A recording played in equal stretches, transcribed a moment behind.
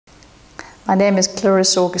My name is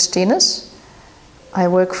Clarissa Augustinus. I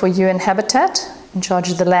work for UN Habitat, in charge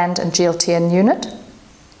of the land and GLTN unit.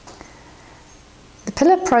 The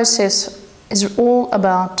pillar process is all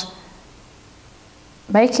about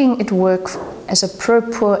making it work as a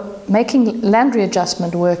pro-poor, making land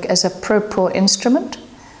readjustment work as a pro-poor instrument.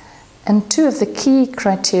 And two of the key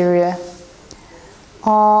criteria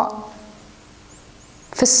are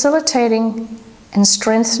facilitating and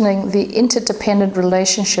strengthening the interdependent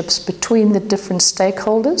relationships between the different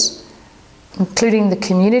stakeholders, including the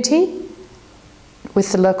community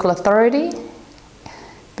with the local authority,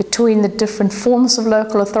 between the different forms of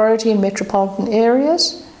local authority in metropolitan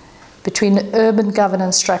areas, between urban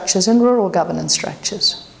governance structures and rural governance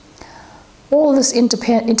structures. All this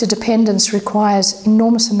interdependence requires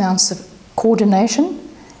enormous amounts of coordination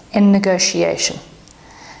and negotiation.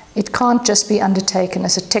 It can't just be undertaken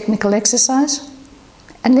as a technical exercise.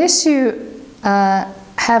 Unless you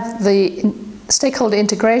have the stakeholder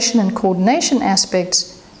integration and coordination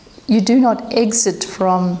aspects, you do not exit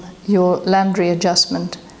from your land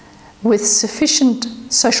readjustment with sufficient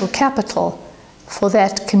social capital for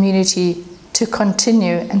that community to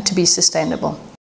continue and to be sustainable.